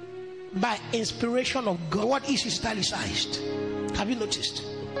by inspiration of God. What is italicized? Have you noticed?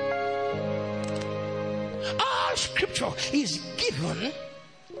 All scripture is given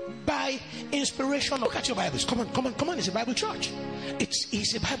by inspiration. Look at your Bibles. Come on. It's a Bible church.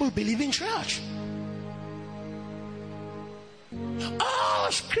 It's a Bible believing church.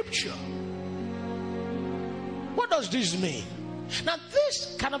 All scripture. What does this mean? Now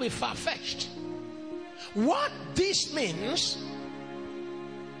this cannot be far-fetched. What this means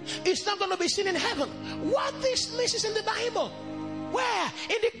is not going to be seen in heaven. What this means is in the Bible. Where?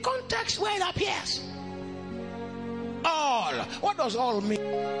 In the context where it appears. All. What does all mean?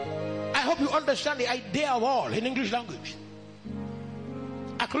 I hope you understand the idea of all in English language.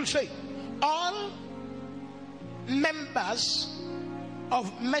 I could say all members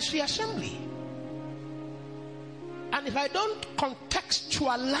of Mercy Assembly. And if I don't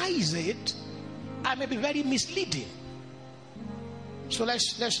contextualize it, I may be very misleading. So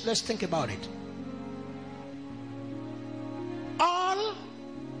let's think about it. All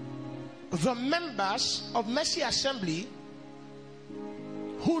the members of Mercy Assembly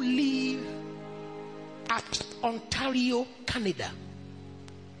who live at Ontario, Canada.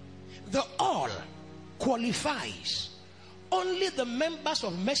 The all qualifies only the members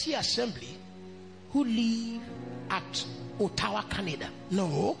of Mercy Assembly who live at Ottawa, Canada.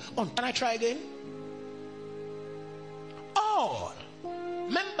 No. Can I try again? All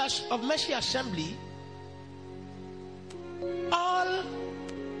members of Mercy Assembly, all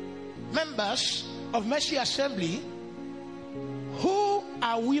members of Mercy Assembly who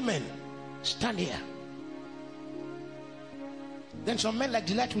are women, stand here. Then some men like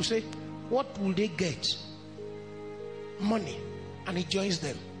Delight will say, what will they get? Money. And he joins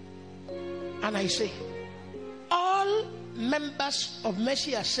them. And I say, all members of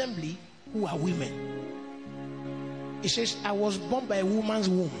Mercy Assembly who are women. He says, I was born by a woman's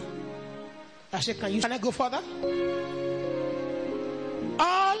womb. I said, can I go further?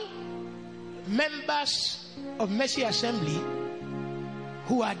 All members of Mercy Assembly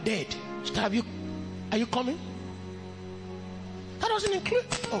who are dead. Are you coming? That doesn't include.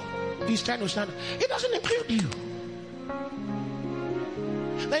 Oh, he's trying to stand. It doesn't include you.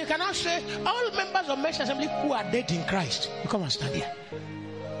 Then you can now say, all members of Mercy Assembly who are dead in Christ. You come and stand here.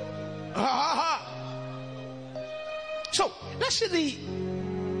 So let's see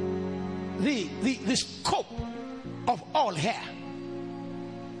the scope of all here.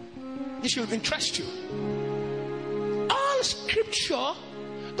 This should interest you. All scripture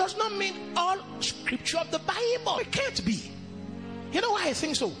does not mean all scripture of the Bible. It can't be. You know why I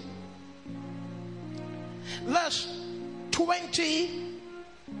think so? Verse 14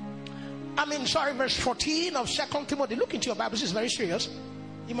 of 2 Timothy. Look into your Bible. This is very serious.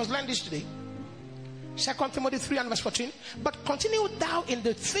 You must learn this today. 2 Timothy 3 and verse 14. But continue thou in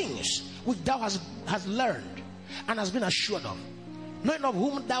the things which thou hast learned and hast been assured of, knowing of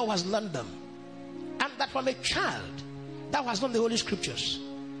whom thou hast learned them, and that from a child thou hast known the Holy Scriptures,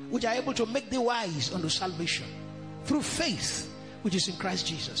 which are able to make thee wise unto salvation through faith which is in Christ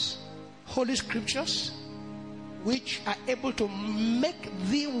Jesus. Holy Scriptures which are able to make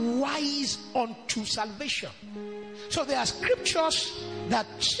thee wise unto salvation. So there are scriptures that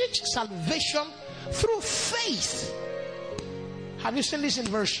teach salvation through faith. Have you seen this in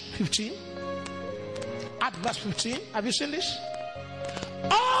verse 15? At verse 15, have you seen this?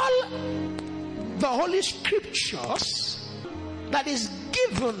 All the Holy Scriptures that is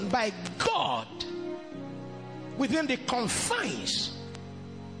given by God within the confines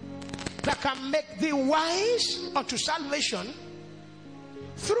that can make thee wise unto salvation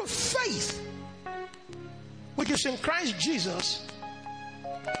through faith which is in Christ Jesus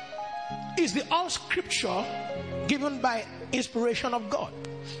is the all scripture given by inspiration of God.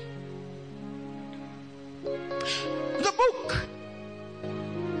 The book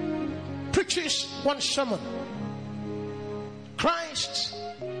preaches one sermon: Christ,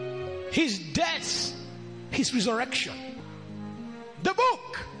 his death, his resurrection. The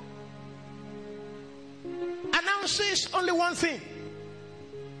book announces only one thing: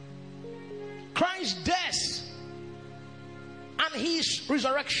 Christ's death and his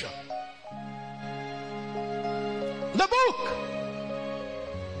resurrection. The book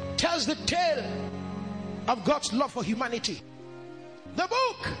tells the tale of God's love for humanity. The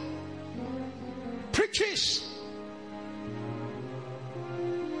book preaches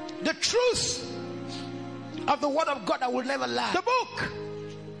the truth of the word of God that will never lie. The book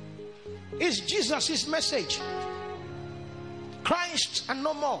is Jesus' message: Christ and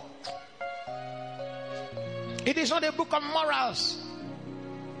no more. It is not a book of morals.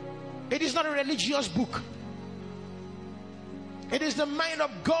 It is not a religious book. It is the mind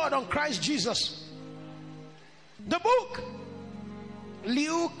of God on Christ Jesus. The book,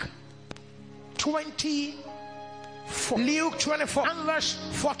 Luke 24. Luke 24 and verse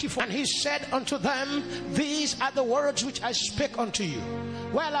 44. And he said unto them, these are the words which I spake unto you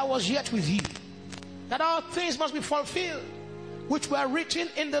while I was yet with you, that all things must be fulfilled which were written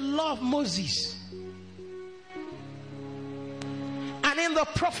in the law of Moses and in the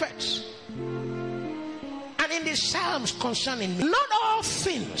prophets and in the Psalms concerning me. Not all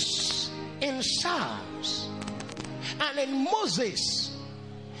things in Psalms and in Moses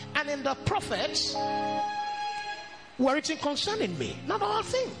and in the prophets were written concerning me. Not all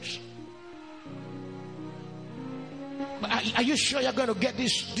things. Are you sure you're going to get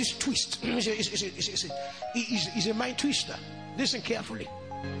this twist? It's a mind twister. Listen carefully.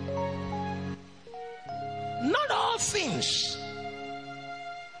 Not all things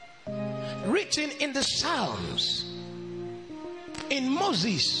written in the Psalms, in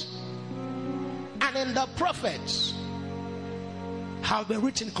Moses, and in the prophets have been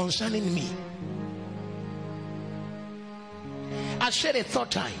written concerning me. I said a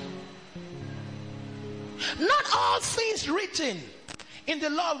third time. Not all things written in the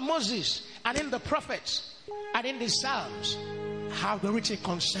law of Moses and in the prophets and in the Psalms have been written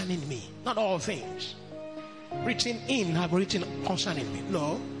concerning me. Not all things written in have been written concerning me.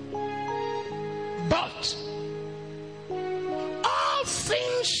 No. But all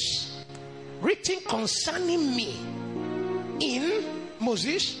things written concerning me in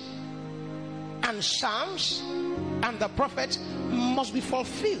Moses and Psalms and the prophets must be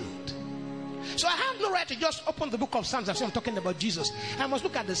fulfilled. So I have no right to just open the book of Psalms and say I'm talking about Jesus. I must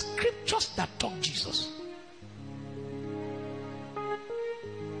look at the scriptures that talk Jesus.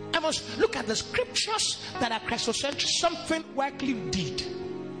 I must look at the scriptures that are Christocentric. Something Wycliffe did.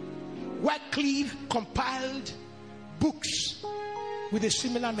 Wycliffe compiled books with a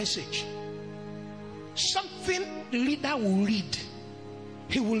similar message. Something the reader will read,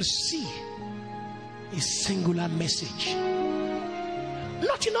 he will see a singular message.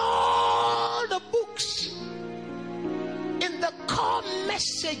 Not in all the books, in the core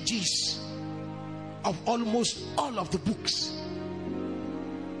messages of almost all of the books.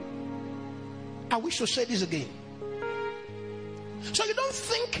 I wish to say this again. So you don't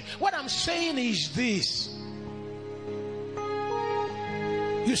think what I'm saying is this.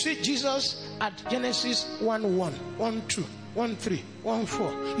 You see Jesus at Genesis 1:1, 1:2, 1:3,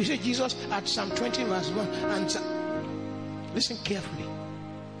 1:4. You see Jesus at Psalm 20 verse 1. And listen carefully.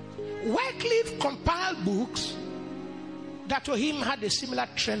 Wycliffe compiled books that to him had a similar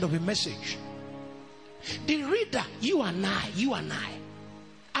trend of a message. The reader, you and I,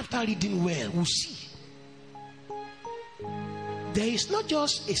 after reading well, will see there is not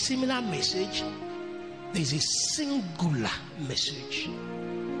just a similar message, there is a singular message.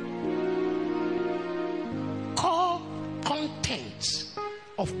 Core contents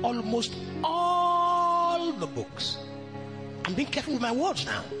of almost all the books. I'm being careful with my words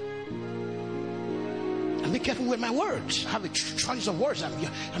now. I'm being careful with my words. I have a choice of words.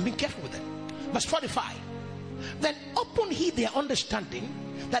 I'm being careful with them. Verse 45. Then open he their understanding,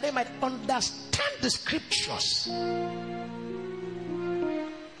 that they might understand the scriptures.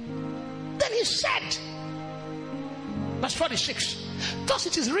 Then he said, verse 46, thus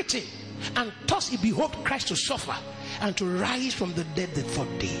it is written, and thus he behoved Christ to suffer and to rise from the dead the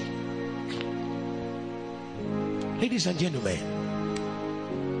third day. Ladies and gentlemen,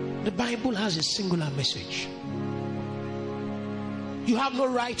 the Bible has a singular message. You have no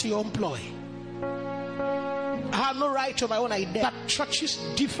right to your employ. I have no right to my own idea. That churches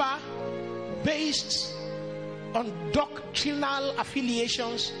differ based on doctrinal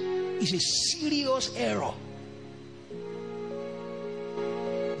affiliations is a serious error.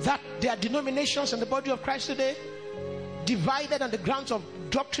 That there are denominations in the body of Christ today divided on the grounds of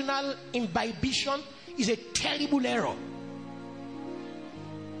doctrinal imbibition is a terrible error.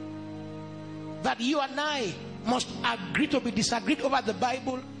 That you and I must agree to be disagreed over the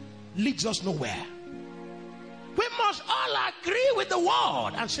Bible leads us nowhere. We must all agree with the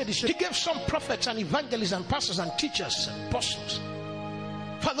word and say this. He gave some prophets and evangelists and pastors and teachers and apostles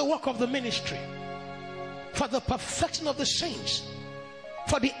for the work of the ministry, for the perfection of the saints,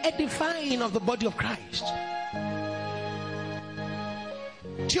 for the edifying of the body of Christ,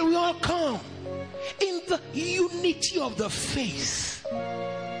 till we all come in the unity of the faith.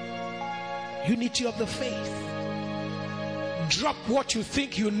 Unity of the faith. Drop what you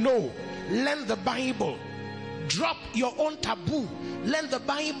think you know. Learn the Bible. Drop your own taboo. Learn the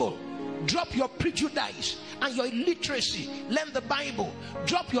Bible. Drop your prejudice and your illiteracy. Learn the Bible.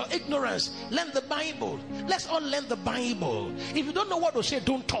 Drop your ignorance. Learn the Bible. Let's all learn the Bible. If you don't know what to say,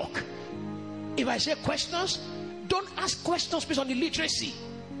 don't talk. If I say questions, don't ask questions based on illiteracy.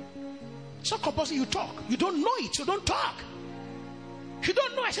 It's not compulsory you talk. You don't know it, so don't talk. If you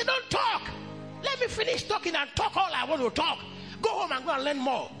don't know, I say don't talk. Let me finish talking and talk all I want to talk. Go home and go and learn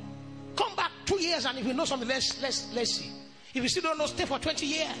more. Come back 2 years, and if you know something, let's see. If you still don't know, stay for 20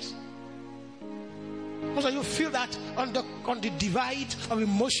 years. Most of you feel that on the divide of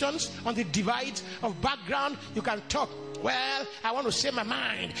emotions, on the divide of background, you can talk. Well, I want to say my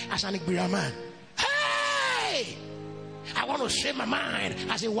mind as an Igbira man. Hey! I want to say my mind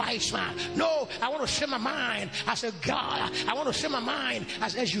as a wise man. No, I want to say my mind as a girl. I want to say my mind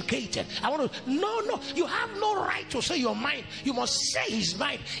as educated. No, you have no right to say your mind. You must say his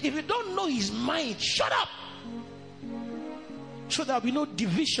mind. If you don't know his mind, shut up. So there will be no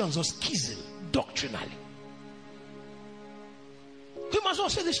divisions or schism doctrinally. We must all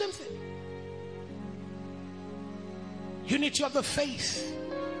say the same thing. Unity of the faith.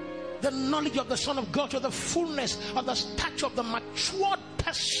 The knowledge of the Son of God, to the fullness of the stature of the matured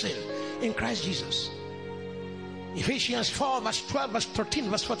person in Christ Jesus. Ephesians 4 verse 12 verse 13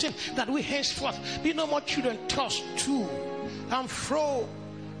 verse 14, that we henceforth be no more children tossed to and fro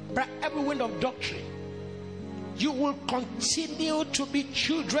by every wind of doctrine. You will continue to be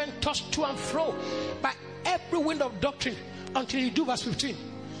children tossed to and fro by every wind of doctrine until you do verse 15.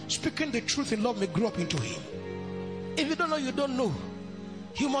 Speaking the truth in love may grow up into him. If you don't know, you don't know.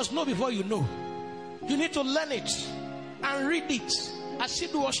 You must know before you know. You need to learn it and read it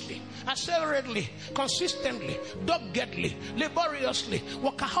assiduously, assuredly, consistently, doggedly, laboriously,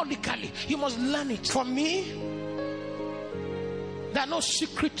 workaholically. You must learn it. For me, there are no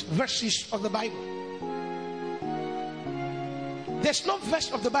secret verses of the Bible. There's no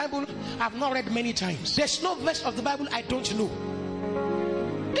verse of the Bible I've not read many times. There's no verse of the Bible I don't know.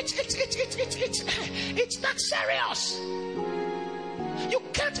 It's not serious. You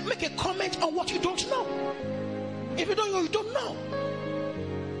can't make a comment on what you don't know. If you don't know, you don't know.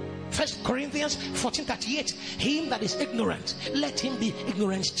 1 Corinthians 14:38. Him that is ignorant, let him be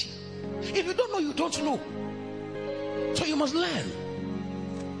ignorant still. If you don't know, you don't know. So you must learn.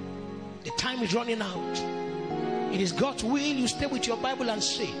 The time is running out. It is God's will you stay with your Bible and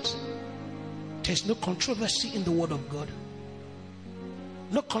say it. There's no controversy in the Word of God.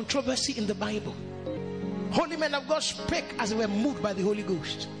 No controversy in the Bible. Holy men of God spake as they were moved by the Holy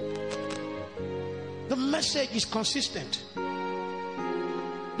Ghost. The message is consistent.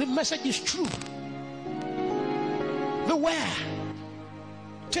 The message is true. The where.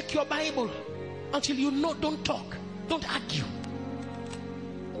 Take your Bible until you know. Don't talk. Don't argue.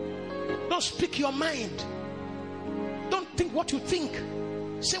 Don't speak your mind. Don't think what you think.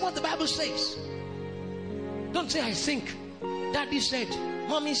 Say what the Bible says. Don't say I think. Daddy said.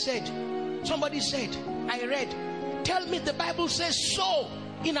 Mommy said. Somebody said. I read. Tell me the Bible says so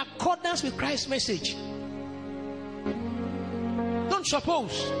in accordance with Christ's message. Don't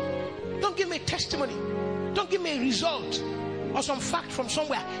suppose. Don't give me a testimony. Don't give me a result or some fact from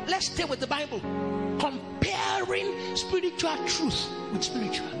somewhere. Let's stay with the Bible. Comparing spiritual truth with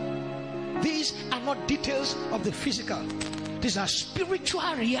spiritual. These are not details of the physical. These are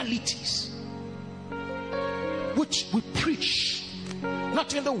spiritual realities which we preach.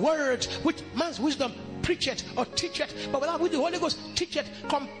 Not in the words which man's wisdom preacheth or teacheth, but without with the Holy Ghost teacheth,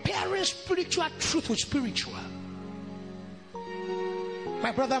 comparing spiritual truth with spiritual.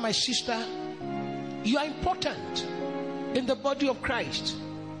 My brother, my sister, you are important in the body of Christ.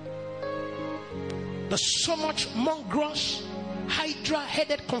 There's so much monstrous,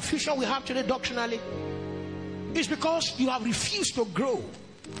 hydra-headed confusion we have today doctrinally. It's because you have refused to grow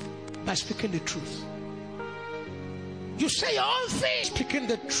by speaking the truth. You say all things, speaking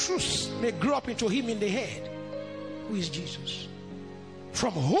the truth, may grow up into him in the head, who is Jesus,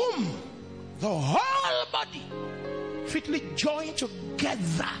 from whom the whole body fitly joined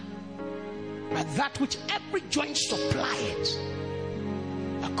together by that which every joint supplieth,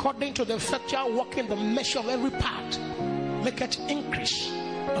 according to the effectual working the measure of every part, maketh increase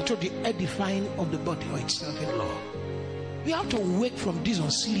unto the edifying of the body or itself in law. We have to wake from this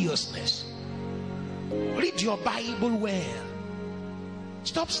unseriousness. Read your Bible well.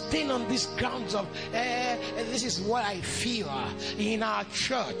 Stop staying on these grounds of this is what I feel in our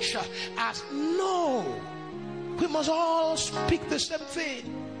church. As no, we must all speak the same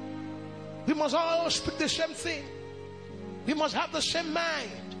thing. We must all speak the same thing. We must have the same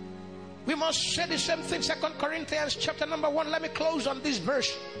mind. We must say the same thing. 2 Corinthians chapter number 1. Let me close on this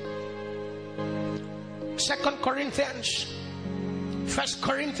verse. 2 Corinthians, 1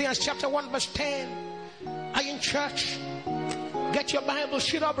 Corinthians chapter 1 verse 10. Are you in church? Get your Bible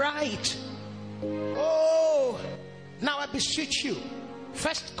sheet up right. Oh, now I beseech you.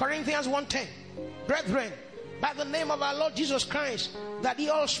 1 Corinthians 1:10. Brethren, by the name of our Lord Jesus Christ, that ye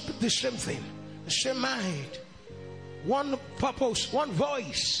all speak the same thing, the same mind, one purpose, one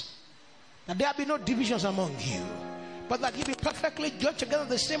voice, that there be no divisions among you, but that ye be perfectly joined together,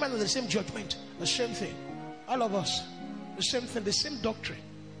 the same and the same judgment, the same thing. All of us, the same thing, the same doctrine.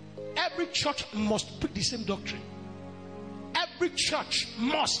 Every church must speak the same doctrine. Every church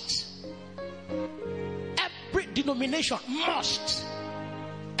must. Every denomination must.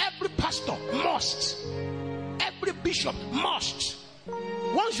 Every pastor must. Every bishop must.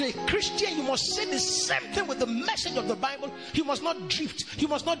 Once you're a Christian, you must say the same thing with the message of the Bible. You must not drift. You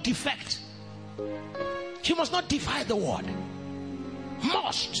must not defect. You must not defy the word.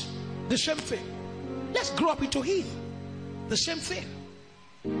 Must. The same thing. Let's grow up into him. The same thing.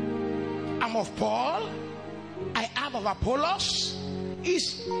 I'm of Paul. I am of Apollos.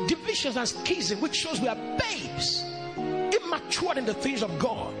 Is divisions and schism, which shows we are babes, immature in the things of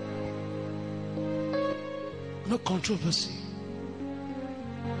God. No controversy,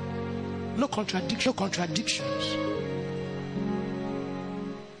 no contradictions, no contradictions,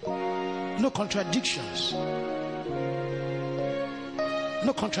 no contradictions.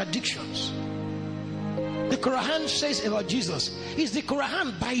 The Quran says about Jesus, is the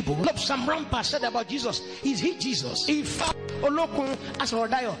Quran Bible? Some Rampa said about Jesus, is he Jesus? If Olokun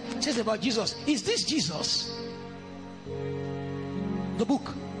Asorodayo says about Jesus, is this Jesus? The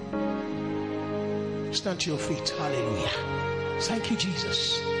book. Stand to your feet. Hallelujah. Thank you,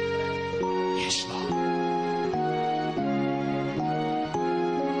 Jesus. Yes, Lord.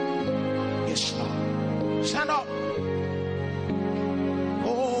 Yes, Lord. Stand up.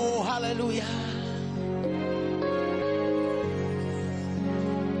 Oh, hallelujah.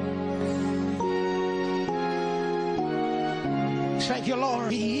 Thank you,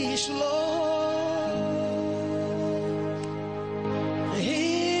 Lord. He is Lord.